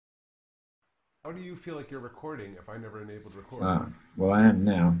How do you feel like you're recording if I never enabled record? Ah, well, I am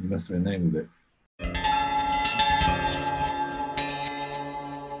now. You must have enabled it.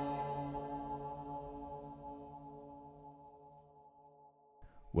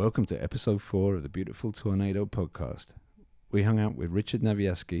 Welcome to episode 4 of the Beautiful Tornado podcast. We hung out with Richard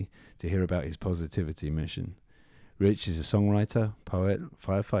Naviaski to hear about his positivity mission. Rich is a songwriter, poet,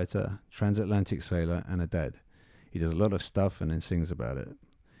 firefighter, transatlantic sailor, and a dad. He does a lot of stuff and then sings about it.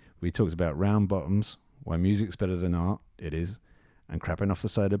 We talked about round bottoms, why music's better than art, it is, and crapping off the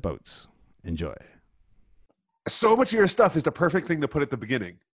side of boats. Enjoy. So much of your stuff is the perfect thing to put at the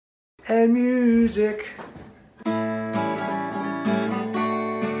beginning. And music.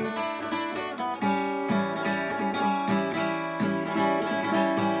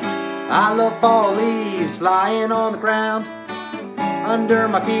 I love fall leaves lying on the ground under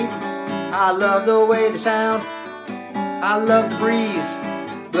my feet. I love the way they sound. I love the breeze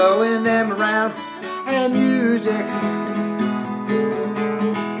blowing them around. And music.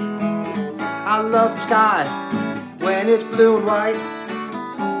 I love the sky when it's blue and white.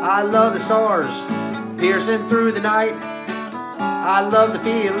 I love the stars piercing through the night. I love the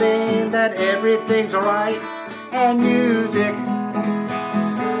feeling that everything's alright. And music.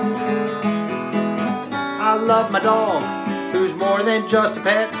 I love my dog, who's more than just a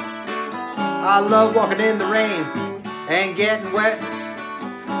pet. I love walking in the rain and getting wet.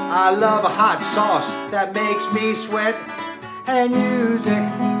 I love a hot sauce that makes me sweat. And music.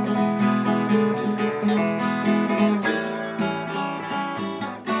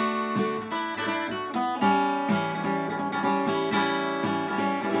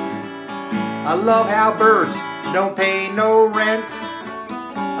 I love how birds don't pay no rent.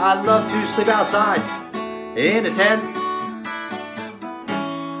 I love to sleep outside in a tent.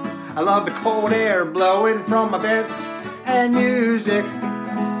 I love the cold air blowing from my bed. And music.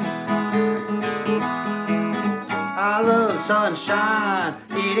 I love the sunshine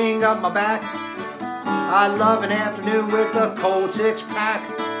heating up my back. I love an afternoon with a cold 6-pack.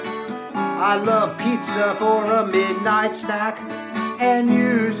 I love pizza for a midnight snack. And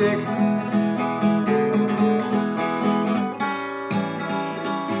music.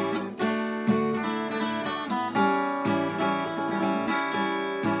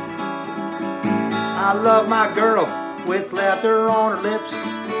 I love my girl with laughter on her lips.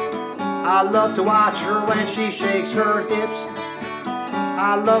 I love to watch her when she shakes her hips.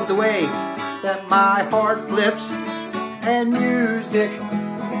 I love the way that my heart flips. And music.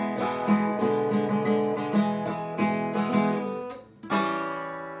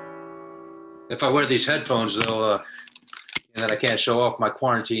 If I wear these headphones, though, and then I can't show off my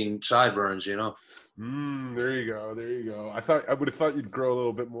quarantine sideburns, you know. There you go. There you go. I would have thought you'd grow a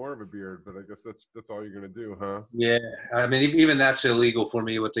little bit more of a beard, but I guess that's all you're gonna do, huh? Yeah, I mean, even that's illegal for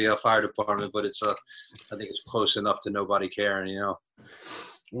me with the fire department, but it's I think it's close enough to nobody caring, you know.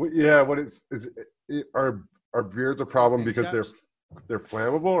 Yeah. What are beards a problem because they're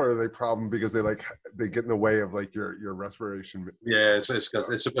flammable, or are they a problem because they get in the way of like your respiration? Yeah, it's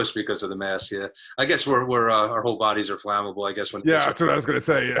supposed to be because of the mask. Yeah, I guess our whole bodies are flammable. I guess when Yeah, that's what I was gonna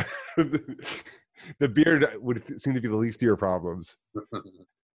say. Yeah. The beard would seem to be the least of your problems.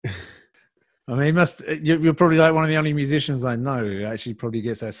 I mean, you're probably like one of the only musicians I know who actually probably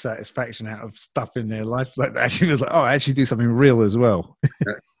gets that satisfaction out of stuff in their life. Like actually was like, oh, I actually do something real as well.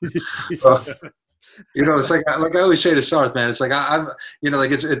 You know, it's like I always say to Sarth, man. It's like I'm, you know,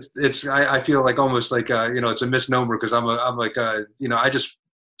 like I feel like almost like you know, it's a misnomer because I'm like you know, I just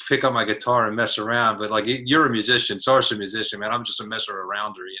pick up my guitar and mess around. But like you're a musician, Sarth's a musician, man. I'm just a messer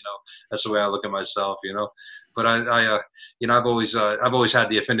arounder, you know. That's the way I look at myself, you know. But you know, I've always had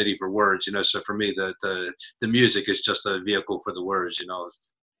the affinity for words, you know. So for me, the music is just a vehicle for the words, you know.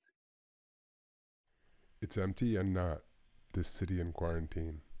 It's empty and not. This city in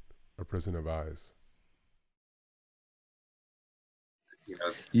quarantine, a prison of eyes. You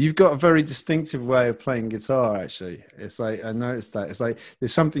know, You've got a very distinctive way of playing guitar, actually. It's like, I noticed that. It's like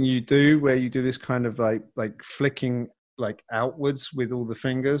there's something you do where you do this kind of like flicking like outwards with all the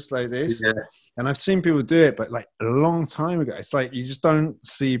fingers like this. yeah. And I've seen people do it, but like a long time ago. It's like you just don't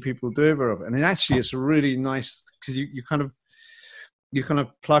see people do it very often. And actually it's really nice because you kind of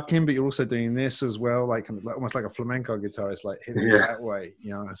plug in, but you're also doing this as well, like almost like a flamenco guitarist, like hitting it that way,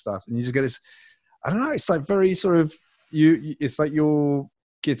 you know, and stuff. And you just get this, I don't know, it's like very sort of, it's like your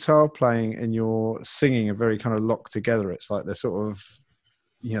guitar playing and your singing are very kind of locked together. It's like they're sort of,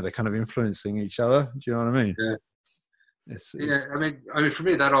 you know, they're kind of influencing each other. Do you know what I mean? Yeah. Yeah, I mean, for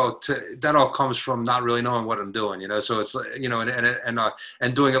me, that all comes from not really knowing what I'm doing, you know. So it's you know,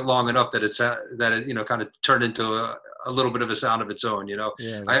 and doing it long enough that it you know kind of turned into a little bit of a sound of its own, you know.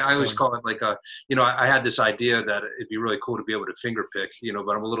 Yeah, I always call it like you know, I had this idea that it'd be really cool to be able to finger pick, you know,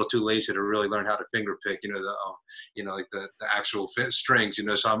 but I'm a little too lazy to really learn how to finger pick, you know, you know, like the actual strings, you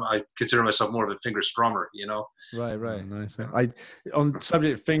know. So I consider myself more of a finger strummer, you know. Right. Nice. On the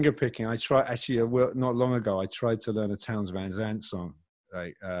subject of finger picking, I tried actually not long ago. I tried to learn a Townes Van Zandt song,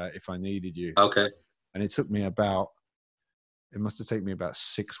 like "If I Needed You." Okay. And it must have taken me about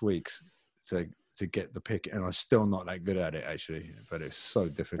 6 weeks to get the pick, and I'm still not that good at it actually. But it's so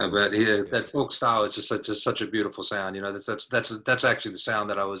difficult. But that folk style is just such a beautiful sound. You know, that's actually the sound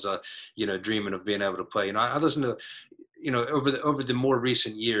that I was you know, dreaming of being able to play. You know, I listen to, you know, over the more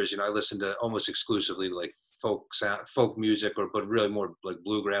recent years, you know, I listen to almost exclusively like folk music, but really more like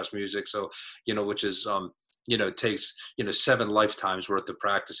bluegrass music. So, you know, which is you know, takes, you know, 7 lifetimes worth of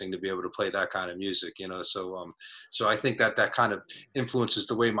practicing to be able to play that kind of music, you know. So so I think that kind of influences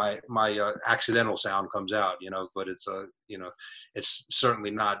the way my accidental sound comes out, you know. But it's you know, it's certainly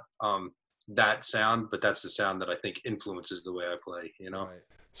not that sound, but that's the sound that I think influences the way I play, you know. Right.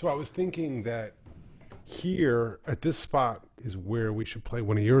 So I was thinking that here at this spot is where we should play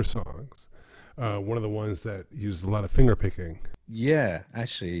one of your songs, one of the ones that used a lot of finger picking. Yeah,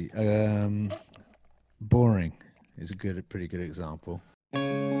 actually, "Boring" is a pretty good example.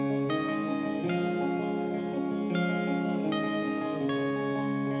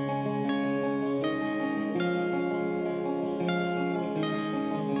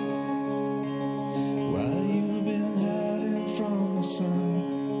 While you've been hiding from the sun,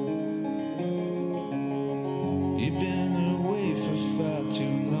 you've been away for far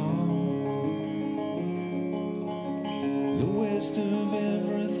too long. The waste of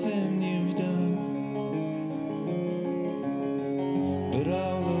everything you've done, but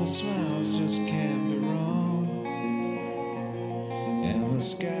all those smiles just can't be wrong. And the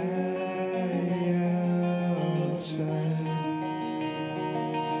sky outside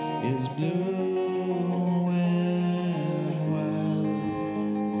is blue and wild,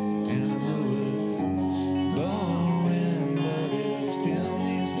 and I know it's boring, but it still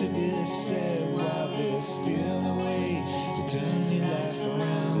needs to be said while there's still a way to turn your life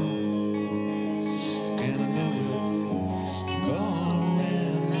around. And I know it's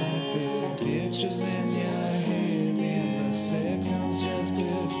boring, like the pictures in your head in the seconds just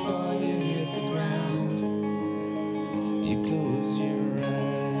before you hit the ground. You close your eyes.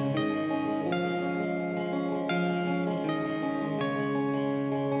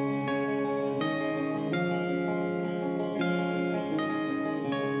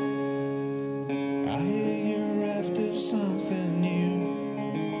 I hear you're after something new,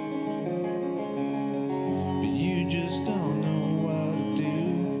 but you just don't know what to do.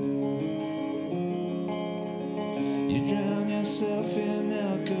 You drown yourself in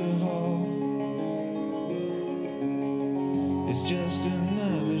alcohol. It's just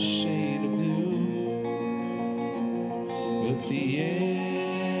another shade of blue, but the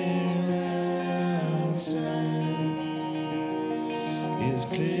air outside is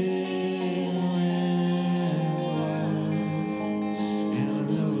clear.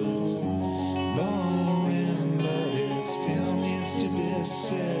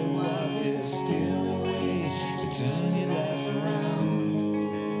 Said while there's still a way to turn your life around.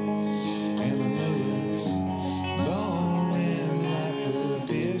 And I know it's boring, like the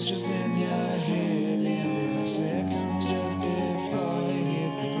pictures in your head in the seconds just before you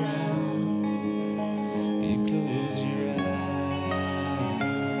hit the ground. You close your eyes.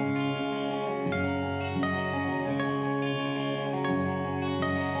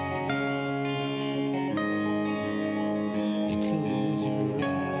 You close your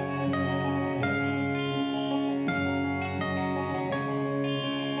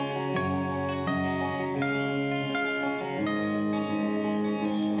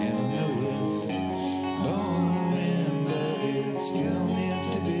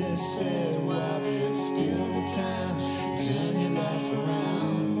said while there's still the time to turn your life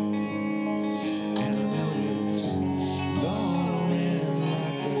around. And I know it's boring,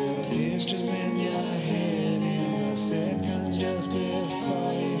 like the pictures in your head in the seconds just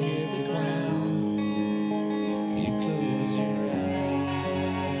before you hit the ground. You close your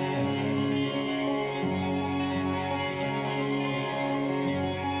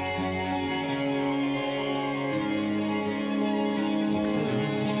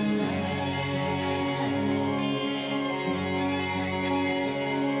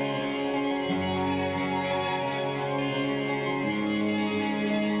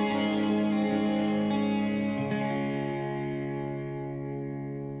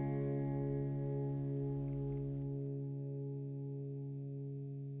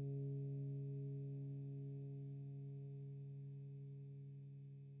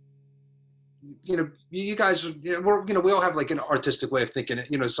you guys, we all have like an artistic way of thinking,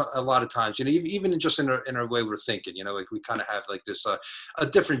 so a lot of times, even just in our way we're thinking, like we kind of have like this, a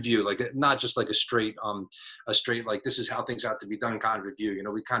different view, like not just like a straight, like this is how things have to be done kind of a view.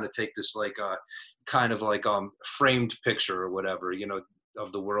 We kind of take this like, kind of like, framed picture or whatever,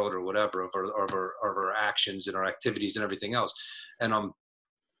 of the world or whatever, of our actions and our activities and everything else. So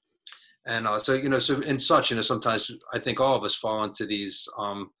in such, sometimes I think all of us fall into these,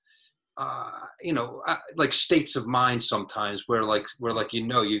 like states of mind sometimes where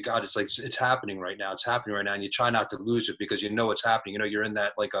you got, it's like, it's happening right now, and you try not to lose it because it's happening, you're in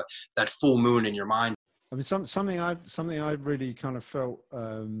that, like that full moon in your mind. I mean, something I've really kind of felt,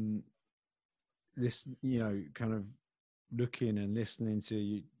 this, kind of looking and listening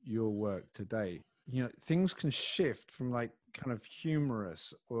to your work today, things can shift from like kind of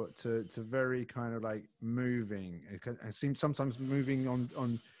humorous or to very kind of like moving. It seems sometimes moving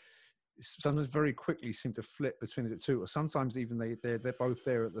on sometimes very quickly seem to flip between the two, or sometimes even they're both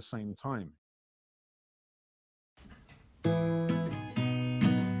there at the same time.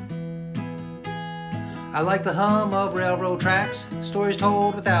 I like the hum of railroad tracks, stories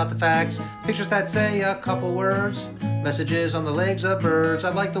told without the facts, pictures that say a couple words, messages on the legs of birds.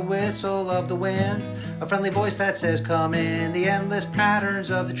 I like the whistle of the wind, a friendly voice that says come in, the endless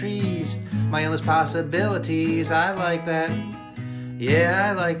patterns of the trees, my endless possibilities. I like that,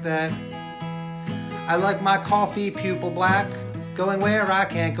 yeah, I like that. I like my coffee pupil black, going where I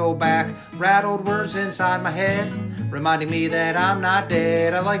can't go back, rattled words inside my head, reminding me that I'm not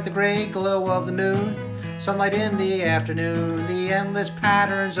dead. I like the gray glow of the moon, sunlight in the afternoon, the endless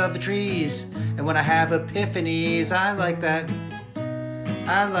patterns of the trees, and when I have epiphanies. I like that,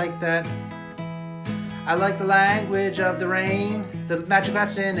 I like that. I like the language of the rain, the magic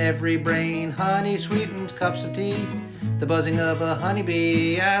that's in every brain, honey sweetened cups of tea, the buzzing of a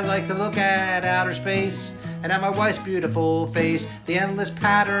honeybee. I like to look at outer space and at my wife's beautiful face, the endless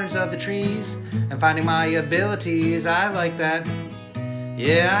patterns of the trees, and finding my abilities. I like that,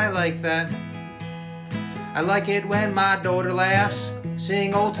 yeah, I like that. I like it when my daughter laughs,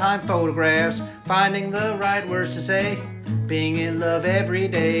 seeing old-time photographs, finding the right words to say, being in love every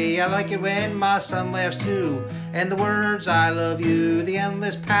day. I like it when my son laughs too, and the words I love you, the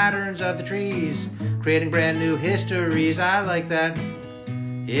endless patterns of the trees, creating brand new histories. I like that,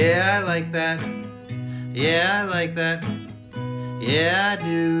 yeah, I like that, yeah, I like that, yeah, I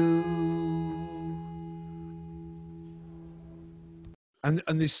do.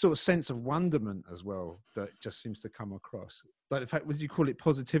 And this sort of sense of wonderment as well that just seems to come across. Like, in fact, would you call it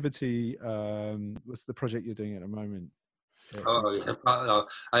positivity? What's the project you're doing at the moment?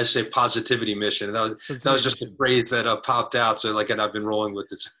 I say positivity mission. That was just a phrase that popped out. So and I've been rolling with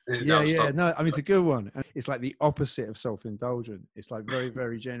this. Yeah. No, I mean, it's a good one. And it's like the opposite of self-indulgent. It's like very,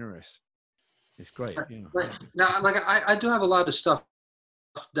 very generous. It's great. Now, I do have a lot of stuff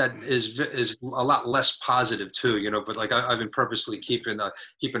that is a lot less positive too, but I've been purposely keeping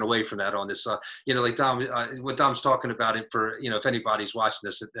away from that on this, like Dom, what Dom's talking about it for, if anybody's watching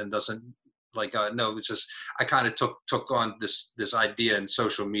this and doesn't know, it's just, I kind of took on this idea in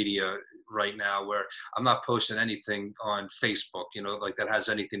social media right now where I'm not posting anything on Facebook, that has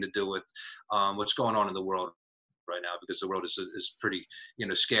anything to do with what's going on in the world right now, because the world is pretty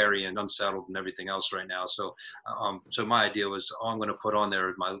scary and unsettled and everything else right now. So my idea was, I'm going to put on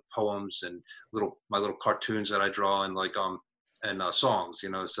there my poems and my little cartoons that I draw and songs,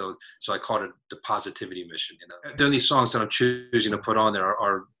 so I called it the positivity mission. The only songs that I'm choosing to put on there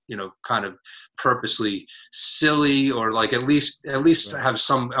are kind of purposely silly, or at least have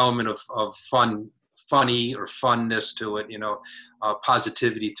some element of funny or funness to it,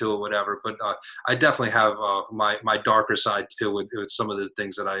 positivity to it, whatever. But I definitely have my darker side too with some of the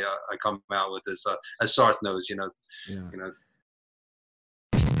things that I come out with, as Sarth knows,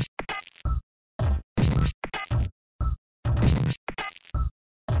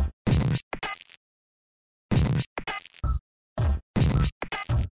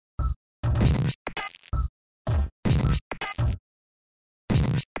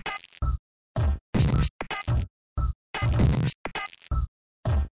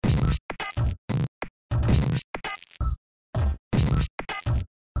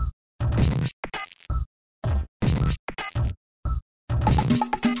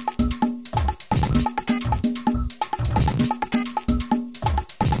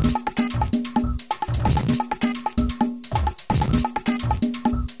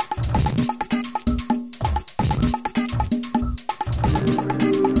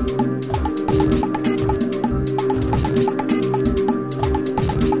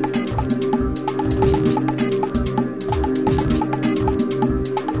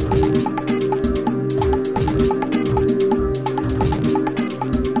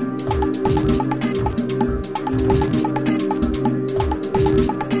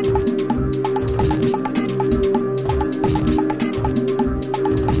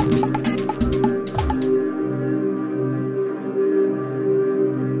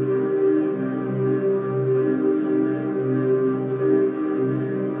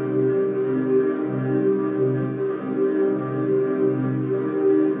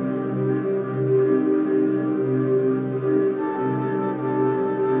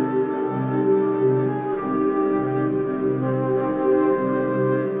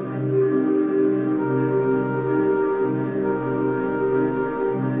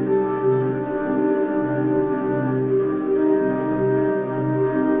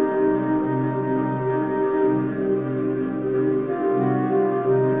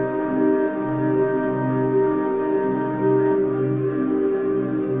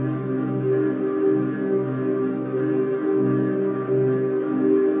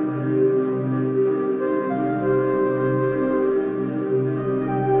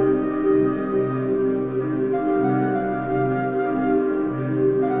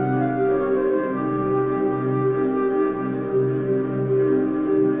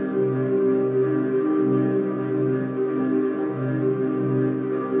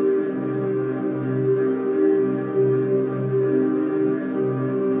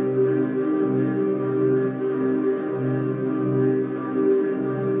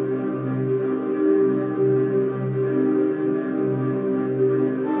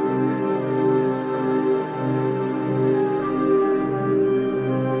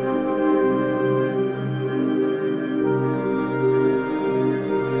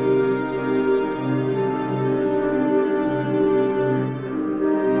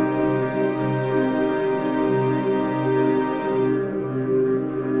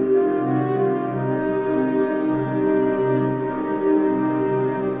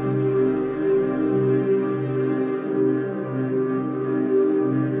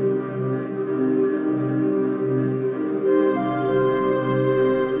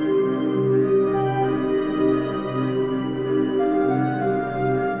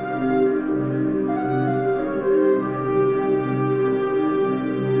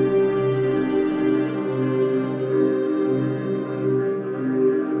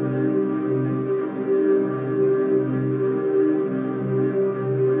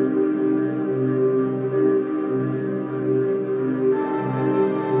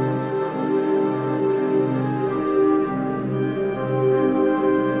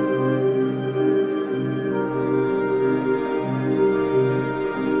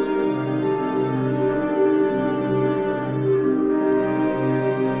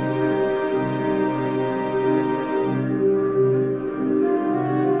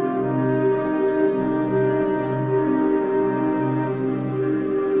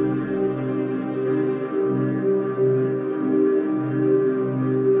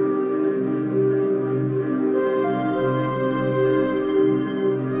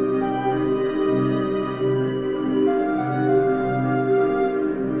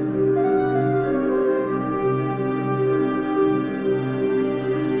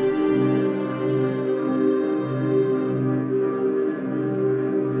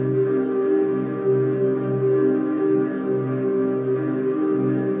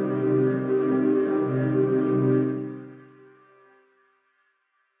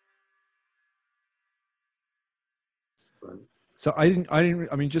 So I didn't.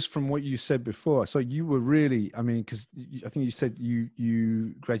 I mean, just from what you said before. So you were really. I mean, because I think you said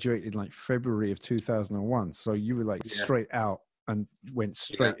you graduated in like February of 2001. So you were like straight out and went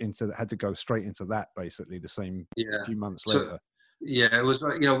straight into. Had to go straight into that basically the same few months later. Yeah, it was.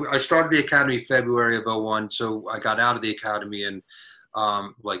 I started the academy February of 01. So I got out of the academy in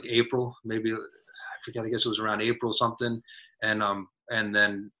like April, maybe. I forget. I guess it was around April something. And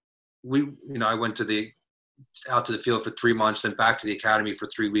then I went out to the field for 3 months, then back to the academy for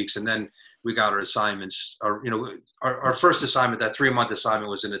 3 weeks, and then we got our assignments. Our first assignment, that 3-month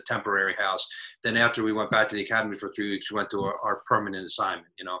assignment, was in a temporary house. Then after we went back to the academy for 3 weeks, we went to our permanent assignment.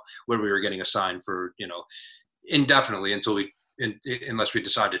 Where we were getting assigned for indefinitely unless we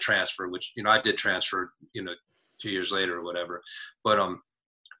decide to transfer. Which I did transfer 2 years later or whatever.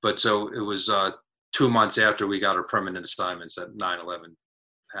 But so it was 2 months after we got our permanent assignments that 9/11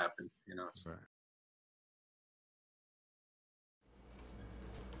 happened. Right.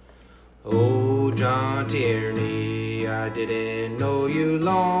 Oh, John Tierney, I didn't know you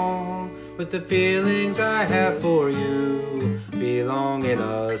long, but the feelings I have for you belong in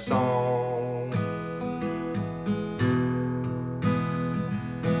a song.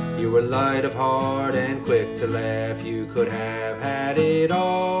 You were light of heart and quick to laugh, you could have had it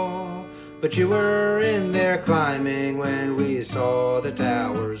all, but you were in there climbing when we saw the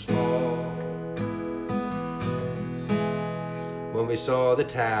towers fall. When we saw the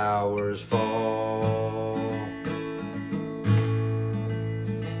towers fall,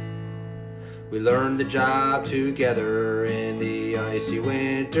 we learned the job together in the icy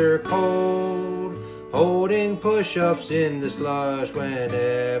winter cold, holding push-ups in the slush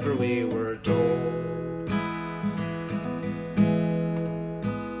whenever we were told.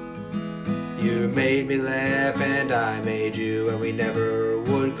 You made me laugh and I made you, and we never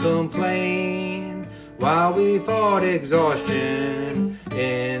would complain while we fought exhaustion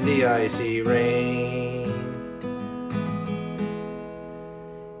in the icy rain.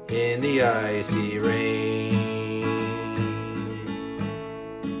 In the icy rain.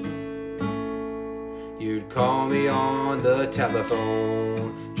 You'd call me on the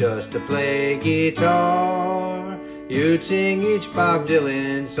telephone just to play guitar. You'd sing each Bob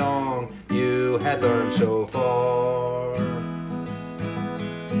Dylan song you had learned so far.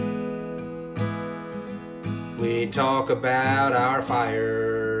 We'd talk about our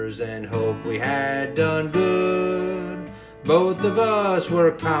fires and hope we had done good. Both of us were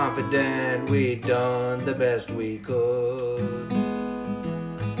confident we'd done the best we could.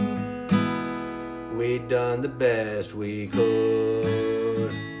 We'd done the best we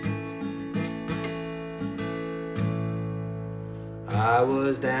could. I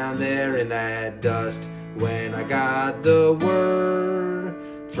was down there in that dust when I got the word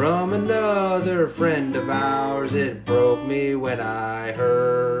from another friend of ours. It broke me when I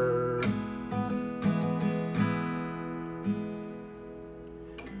heard.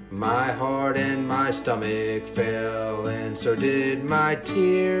 My heart and my stomach fell, and so did my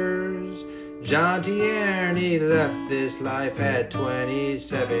tears. John Tierney left this life at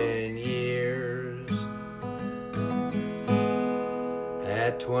 27 years.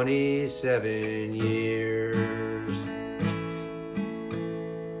 At 27 years.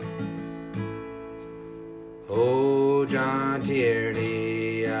 Oh, John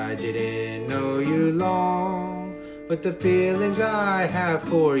Tierney, I didn't know you long, but the feelings I have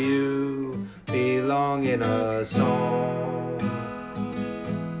for you belong in a song.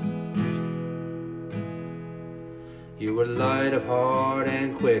 You were light of heart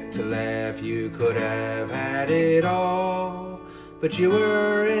and quick to laugh, you could have had it all, but you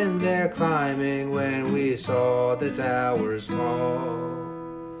were in there climbing when we saw the towers fall.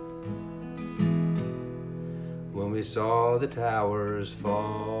 When we saw the towers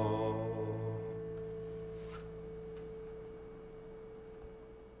fall.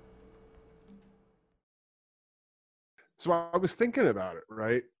 So I was thinking about it,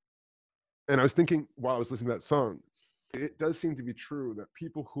 right? And I was thinking while I was listening to that song, it does seem to be true that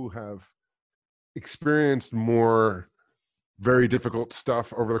people who have experienced more very difficult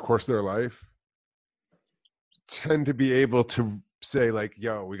stuff over the course of their life tend to be able to say like,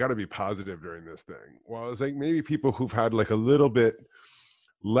 yo, we got to be positive during this thing. Well, it's like maybe people who've had like a little bit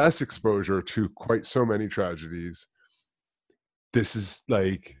less exposure to quite so many tragedies, this is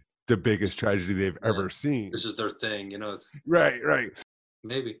like the biggest tragedy they've ever seen. This is their thing, Right.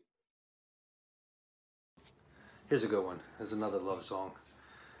 Maybe. Here's a good one. There's another love song.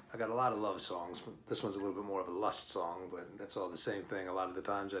 I got a lot of love songs, but this one's a little bit more of a lust song, but that's all the same thing a lot of the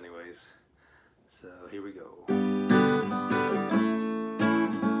times anyways. So here we go.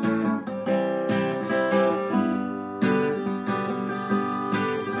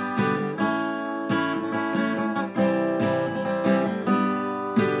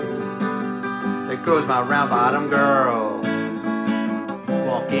 goes my round bottom girl,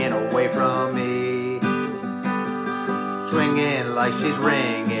 walking away from me, swinging like she's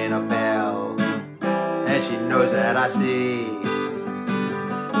ringing a bell, and she knows that I see.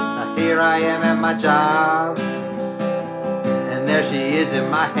 Now here I am at my job, and there she is in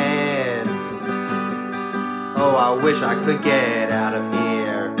my head. Oh, I wish I could get out of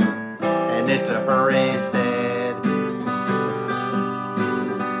here and into her instead.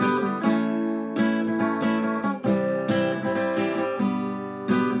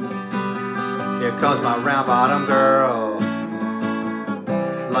 Here comes my round bottom girl,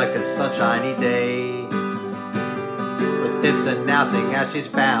 like a sunshiny day, with hips announcing as she's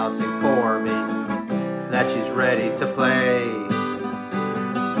bouncing for me that she's ready to play.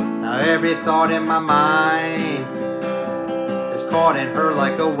 Now every thought in my mind is caught in her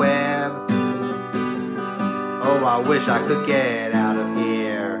like a web. Oh, I wish I could get out of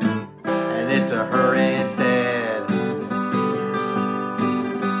here and into her instead.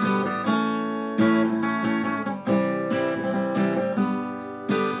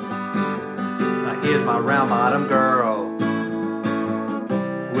 Here's my round bottom girl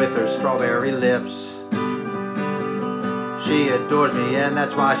with her strawberry lips. She adores me and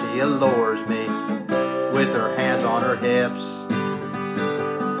that's why she allures me with her hands on her hips.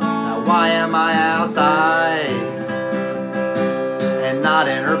 Now why am I outside and not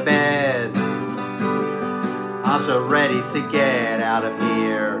in her bed? I'm so ready to get out of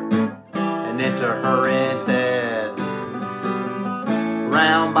here and into her instead.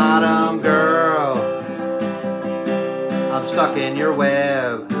 Round bottom girl, I'm stuck in your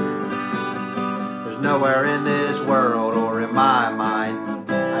web. There's nowhere in this world or in my mind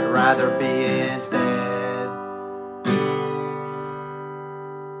I'd rather be instead.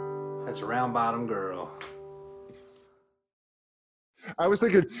 That's a round bottom girl. I was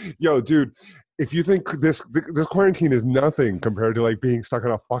thinking, yo, dude, if you think this quarantine is nothing compared to like being stuck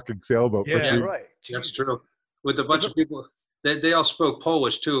on a fucking sailboat. Yeah, right. That's true. With a bunch of people, they all spoke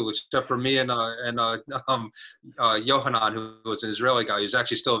Polish too, except for me and Yohanan, who was an Israeli guy. He's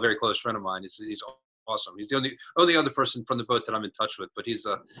actually still a very close friend of mine. He's awesome. He's the only other person from the boat that I'm in touch with, but he's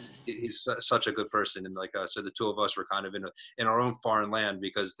such a good person. And like so, the two of us were kind of in our own foreign land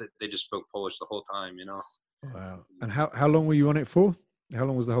because they just spoke Polish the whole time, you know. Wow. And how long were you on it for? How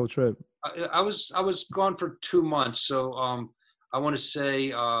long was the whole trip? I was gone for 2 months, so I want to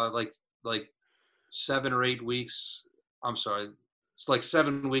say like 7 or 8 weeks. I'm sorry, it's like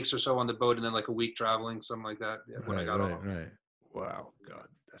 7 weeks or so on the boat, and then like a week traveling, something like that. Yeah, when I got off. Right. Wow, God,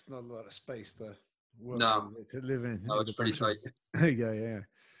 that's not a lot of space to work No. with, to live in. No, it's pretty tight. Yeah.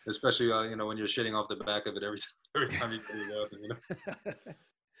 Especially you know, when you're shitting off the back of it every time you go. You know.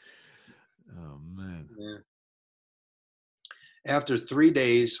 Oh man. Yeah. After 3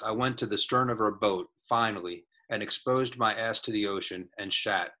 days, I went to the stern of our boat finally and exposed my ass to the ocean and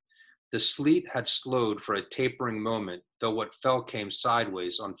shat. The sleet had slowed for a tapering moment, though what fell came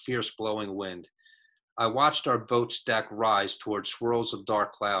sideways on fierce blowing wind. I watched our boat's deck rise toward swirls of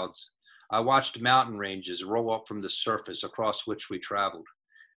dark clouds. I watched mountain ranges roll up from the surface across which we traveled.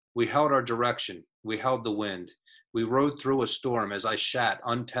 We held our direction. We held the wind. We rode through a storm as I shat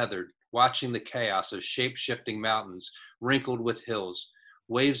untethered, watching the chaos of shape-shifting mountains wrinkled with hills,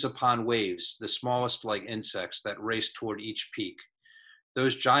 waves upon waves, the smallest like insects that raced toward each peak.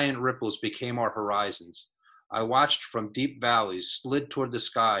 Those giant ripples became our horizons. I watched from deep valleys, slid toward the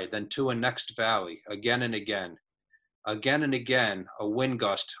sky, then to a next valley, again and again. Again and again, a wind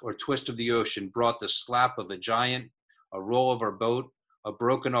gust or twist of the ocean brought the slap of a giant, a roll of our boat, a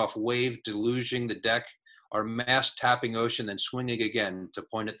broken off wave deluging the deck, our mast tapping ocean, then swinging again to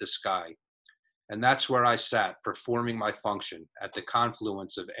point at the sky. And that's where I sat, performing my function, at the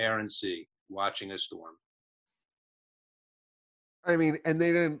confluence of air and sea, watching a storm. I mean, and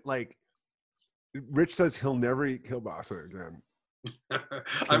they didn't like. Rich says he'll never eat kielbasa again.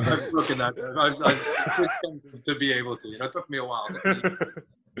 I'm looking at that. I've to be able to. You know, it took me a while.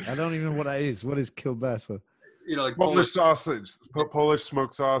 I don't even know what that is. What is kielbasa? You know, like Polish sausage, Polish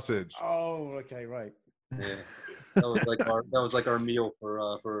smoked sausage. Oh, okay, right. Yeah, that was like our meal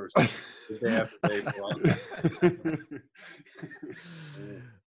for the day after day for a while.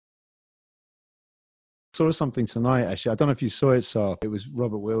 Saw something tonight, actually. I don't know if you saw it, Sarth. It was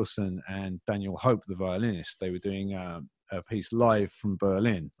Robert Wilson and Daniel Hope, the violinist. They were doing a piece live from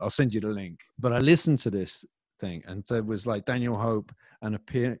Berlin. I'll send you the link. But I listened to this thing, and there was like Daniel Hope and a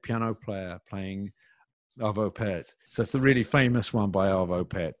piano player playing Arvo Pärt. So it's the really famous one by Arvo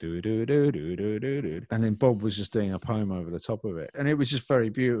Pärt. Do, do, do, do, do, do, do. And then Bob was just doing a poem over the top of it. And it was just very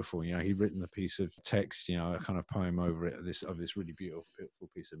beautiful. You know, he'd written a piece of text, you know, a kind of poem over it, of this really beautiful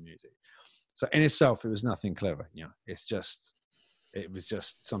piece of music. So in itself, it was nothing clever. It was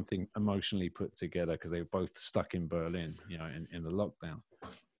just something emotionally put together because they were both stuck in Berlin, in the lockdown.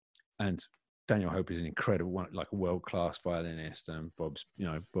 And Daniel Hope is an incredible one, like a world-class violinist, and Bob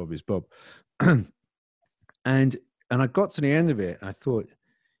is Bob. and I got to the end of it, and I thought,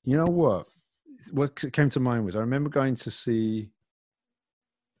 you know what came to mind was I remember going to see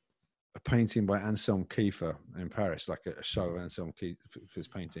a painting by Anselm Kiefer in Paris, like a show of Anselm Kiefer's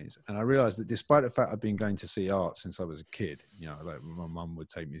paintings. And I realized that despite the fact I'd been going to see art since I was a kid, like my mum would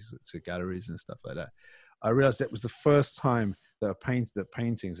take me to galleries and stuff like that, I realized that was the first time that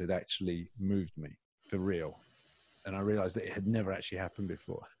paintings had actually moved me for real. And I realized that it had never actually happened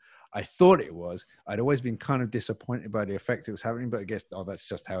before. I thought it was. I'd always been kind of disappointed by the effect it was having, but I guess, that's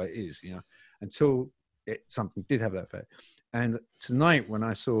just how it is, until something did have that effect. And tonight, when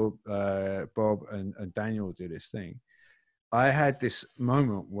I saw Bob and Daniel do this thing, I had this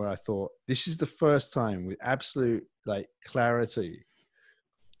moment where I thought, this is the first time with absolute clarity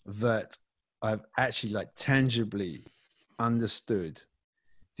that I've actually tangibly understood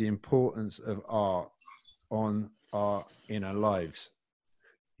the importance of art on our inner lives,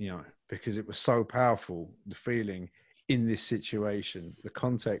 because it was so powerful, the feeling in this situation, the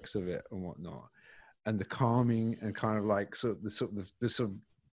context of it and whatnot, and the calming and kind of the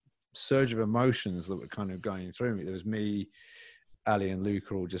surge of emotions that were kind of going through me. There was me, Ali and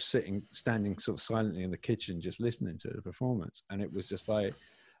Luca all just standing sort of silently in the kitchen, just listening to the performance. And it was just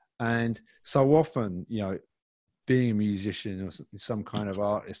and so often, being a musician or some kind of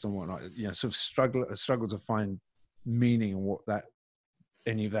artist and whatnot, sort of struggle to find meaning in what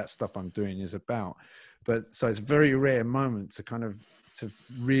any of that stuff I'm doing is about. But so it's a very rare moment to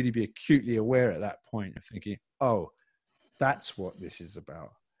really be acutely aware at that point of thinking, oh, that's what this is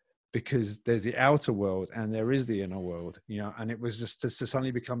about. Because there's the outer world and there is the inner world, and it was just to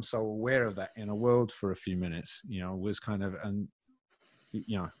suddenly become so aware of that inner world for a few minutes, was kind of, and,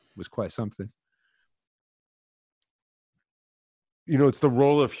 was quite something. It's the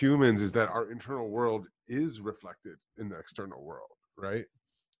role of humans is that our internal world is reflected in the external world, right?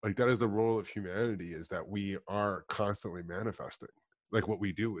 That is the role of humanity, is that we are constantly manifesting. What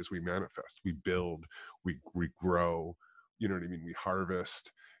we do is we manifest, we build, we grow, you know what I mean? We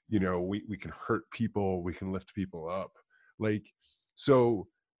harvest, we can hurt people, we can lift people up. So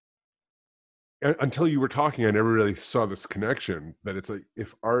until you were talking, I never really saw this connection that it's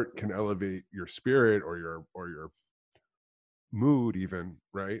if art can elevate your spirit or your mood even,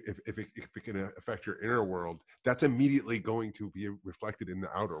 right? If it can affect your inner world, that's immediately going to be reflected in the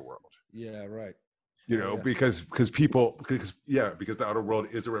outer world. Yeah, right. Because the outer world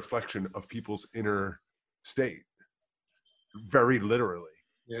is a reflection of people's inner state, very literally.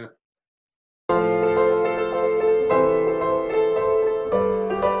 Yeah.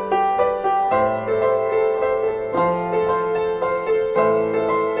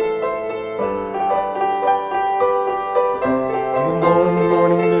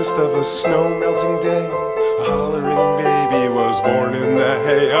 Of a snow melting day, a hollering baby was born in the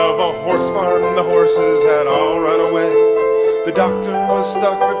hay of a horse farm. The horses had all run away. The doctor was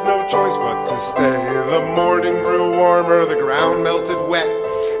stuck with no choice but to stay. The morning grew warmer, the ground melted wet,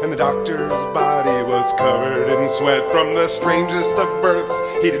 and the doctor's body was covered in sweat from the strangest of births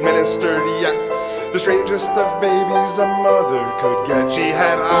he'd administered yet. The strangest of babies a mother could get. She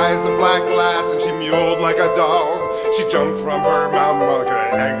had eyes of black glass and she mewed like a dog. She jumped from her mountain like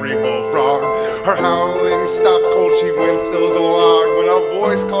an angry bullfrog. Her howling stopped cold, she went still as a log when a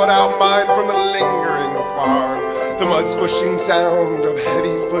voice called out mine from the lingering fog. The mud squishing sound of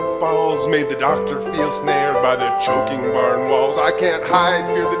heavy footfalls made the doctor feel snared by the choking barn walls. I can't hide,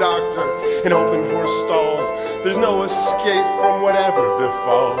 feared the doctor, in open horse stalls. There's no escape from whatever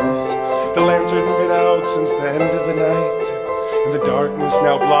befalls. The lantern been out since the end of the night, and the darkness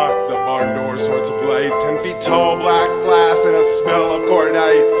now blocked the barn door sorts of light. 10 feet tall, black glass, and a smell of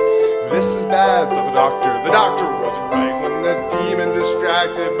cordites. This is bad, thought the doctor. The doctor was right when the demon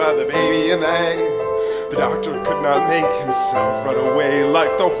distracted by the baby in the hay. The doctor could not make himself run away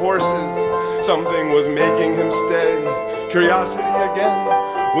like the horses. Something was making him stay. Curiosity again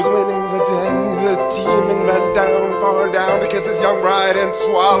was winning the day. The demon bent down, far down, to kiss his young bride and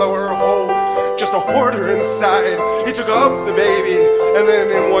swallow her whole. Just a hoarder inside. He took up the baby, and then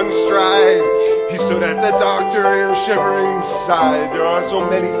in one stride, he stood at the doctor in a shivering side. There are so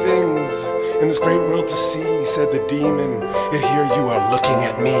many things in this great world to see, said the demon, and here you are looking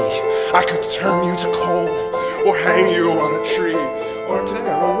at me. I could turn you to coal, or hang you on a tree, or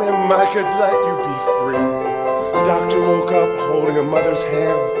today on a whim I could let you be free. The doctor woke up holding a mother's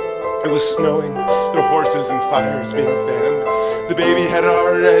hand. It was snowing, their horses and fires being fanned. The baby had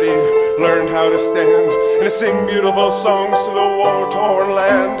already learned how to stand and sing beautiful songs to the war-torn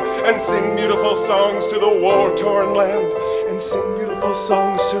land, and sing beautiful songs to the war-torn land, and sing beautiful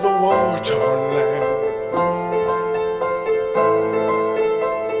songs to the war-torn land.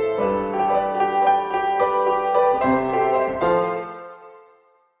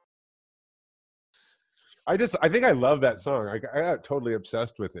 I think I love that song. I got totally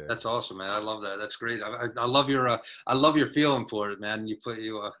obsessed with it. That's awesome, man. I love that. That's great. I love your feeling for it, man.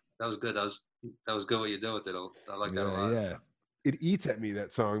 That was good. That was good what you did with it. I like that a lot. Yeah. It eats at me,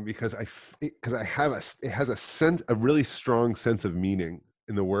 that song, because it has a really strong sense of meaning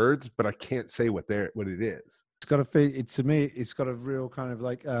in the words, but I can't say what it is. It's got to me, it's got a real kind of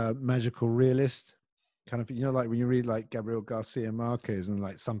like magical realist kind of, like when you read like Gabriel Garcia Marquez and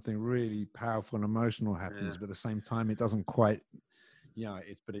like something really powerful and emotional happens, but at the same time it doesn't quite,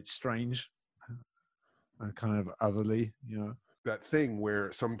 but it's strange and kind of otherly, That thing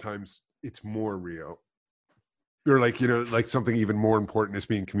where sometimes it's more real, or like like something even more important is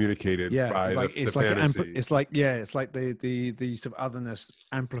being communicated. By the fantasy. It's like the sort of otherness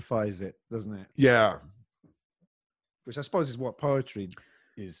amplifies it, doesn't it? Yeah, which I suppose is what poetry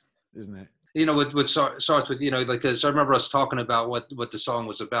is, isn't it? With starts with, because I remember us talking about what the song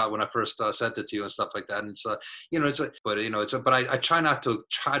was about when I first sent it to you and stuff like that. And it's, it's like, but I try not to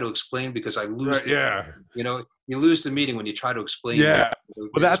explain, because I lose. Right, yeah. You lose the meaning when you try to explain. Yeah.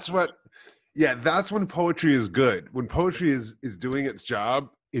 Well, that's when poetry is good. When poetry is doing its job,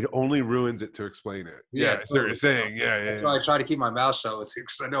 it only ruins it to explain it. Yeah. Totally. So you're saying, yeah. I try to keep my mouth shut with it,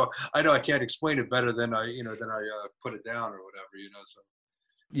 because I know I can't explain it better than I put it down or whatever, so.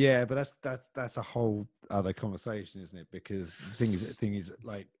 Yeah, but that's a whole other conversation, isn't it? Because the thing is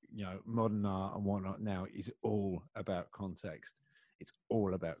like, modern art and whatnot now is all about context. It's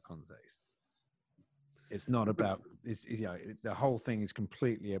all about context. It's not about the whole thing is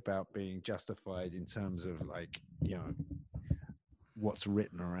completely about being justified in terms of like, what's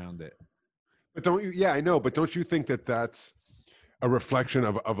written around it. But don't you? Yeah, I know. But don't you think that that's a reflection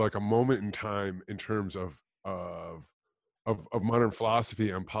of like a moment in time in terms of modern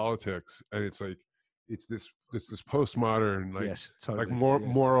philosophy and politics? And it's like it's this postmodern, like, yes, totally. like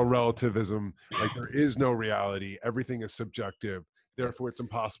moral relativism. Like there is no reality. Everything is subjective. Therefore, it's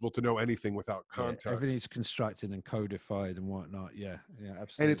impossible to know anything without context. Yeah, everything's constructed and codified and whatnot. Yeah,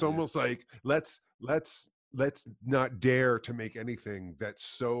 absolutely. And it's almost like let's not dare to make anything that's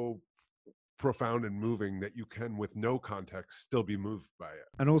so profound and moving that you can, with no context, still be moved by it.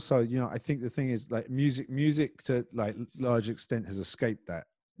 And also, I think the thing is like music to like large extent has escaped that,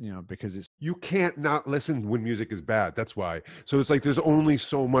 because you can't not listen when music is bad. That's why. So it's like there's only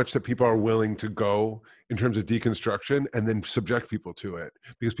so much that people are willing to go in terms of deconstruction and then subject people to it,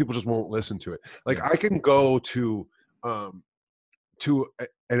 because people just won't listen to it. Like I can go to an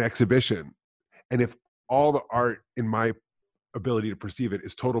exhibition, and if all the art in my ability to perceive it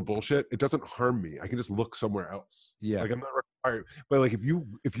is total bullshit, it doesn't harm me. I can just look somewhere else. Yeah, like I'm not required. But like if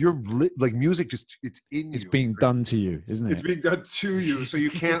you're like music, just it's being done to you, isn't it? It's being done to you, so you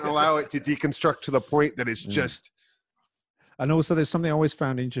can't allow it to deconstruct to the point that it's just. And also, there's something I always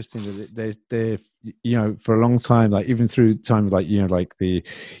found interesting that they're for a long time, like even through time, like like the,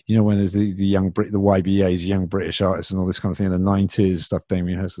 when there's the YBAs, young British artists, and all this kind of thing in the '90s, stuff,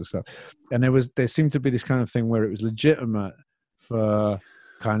 Damien Hirst and stuff, and there seemed to be this kind of thing where it was legitimate for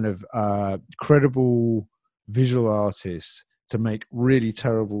kind of credible visual artists to make really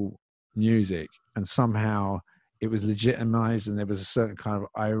terrible music, and somehow it was legitimized and there was a certain kind of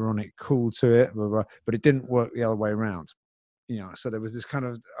ironic cool to it, blah, blah, but it didn't work the other way around. So there was this kind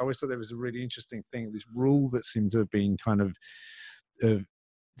of, I always thought there was a really interesting thing, this rule that seemed to have been kind of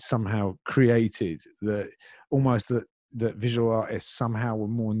somehow created, that almost that visual artists somehow were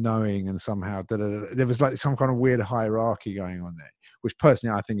more knowing, and somehow there was like some kind of weird hierarchy going on there, which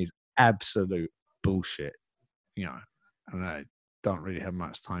personally I think is absolute bullshit. And I don't really have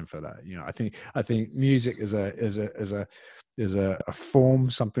much time for that. I think music is a form,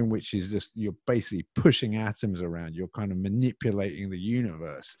 something which is just, you're basically pushing atoms around. You're kind of manipulating the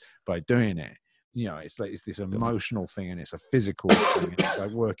universe by doing it. It's like it's this emotional thing, and it's a physical thing. It's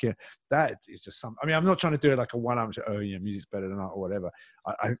like working. That is just some. I mean, I'm not trying to do it like a one-up. Music's better than art or whatever.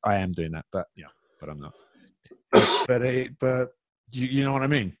 I am doing that, but but I'm not. but you know what I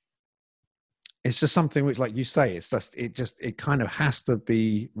mean. It's just something which, like you say, it kind of has to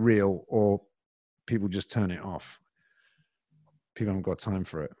be real, or people just turn it off. People haven't got time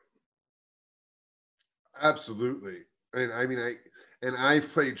for it. Absolutely. And I mean,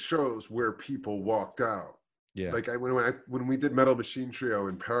 I've played shows where people walked out. Yeah. Like when we did Metal Machine Trio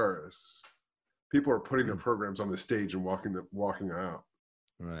in Paris, people are putting their programs on the stage and walking out.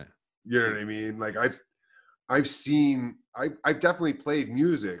 Right. You know what I mean? Like I've definitely played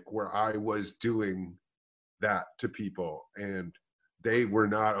music where I was doing that to people and they were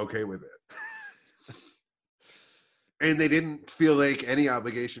not okay with it. And they didn't feel like any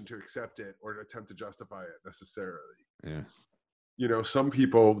obligation to accept it or to attempt to justify it necessarily. Yeah. You know, some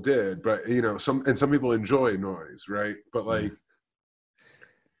people did, but you know, some people enjoy noise, right? But like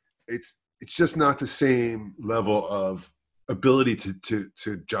it's just not the same level of ability to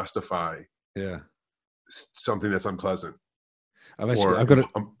justify something that's unpleasant. I've got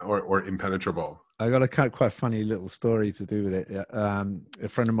or impenetrable. I got a quite funny little story to do with it. A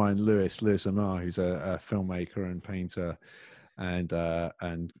friend of mine, Lewis Amar, who's a filmmaker and painter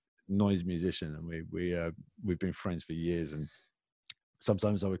and noise musician, and we've been friends for years. And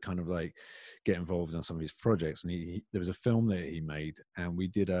sometimes I would kind of like get involved in some of his projects. And there was a film that he made, and we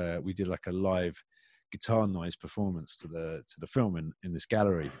did like a live guitar noise performance to the film in this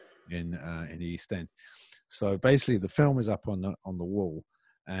gallery in the East End. So basically, the film is up on the wall.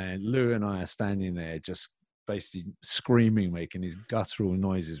 And Lou and I are standing there just basically screaming, making these guttural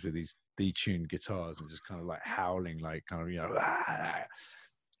noises with these detuned guitars and just kind of like howling, like kind of, you know,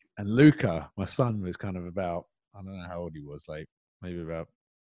 and Luca, my son, was kind of about, I don't know how old he was, like maybe about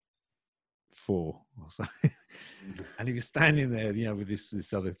 4 or something. And he was standing there, you know, with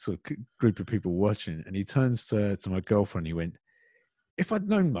this other sort of group of people watching. And he turns to my girlfriend. He went, "If I'd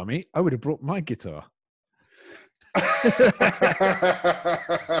known, Mummy, I would have brought my guitar."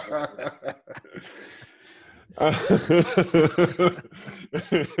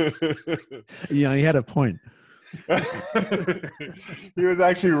 Yeah, he had a point. He was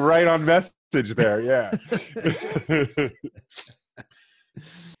actually right on message there. Yeah.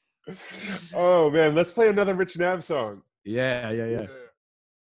 Oh man, let's play another Rich Nav song. Yeah.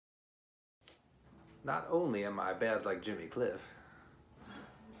 Not only am I bad like Jimmy Cliff,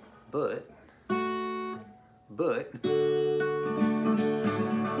 but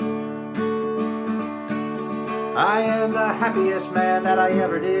I am the happiest man that I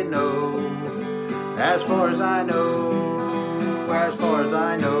ever did know. As far as I know, as far as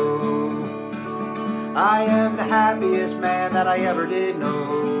I know, I am the happiest man that I ever did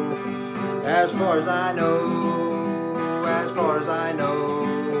know. As far as I know, as far as I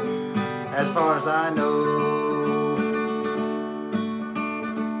know, as far as I know.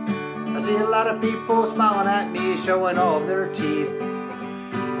 I see a lot of people smiling at me, showing all of their teeth.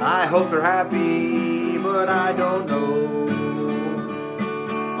 I hope they're happy, but I don't know.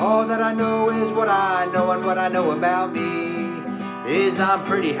 All that I know is what I know, and what I know about me is I'm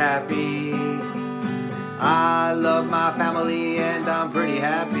pretty happy. I love my family and I'm pretty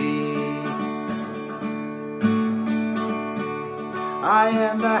happy. I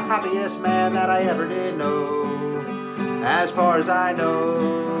am the happiest man that I ever did know. As far as I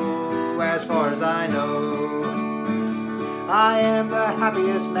know, as far as I know, I am the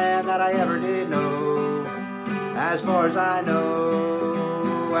happiest man that I ever did know. As far as I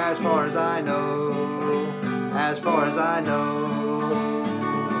know, as far as I know, as far as I know.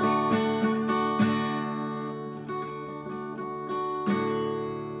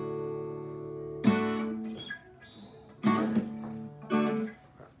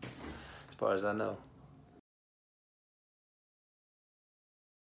 As far as I know.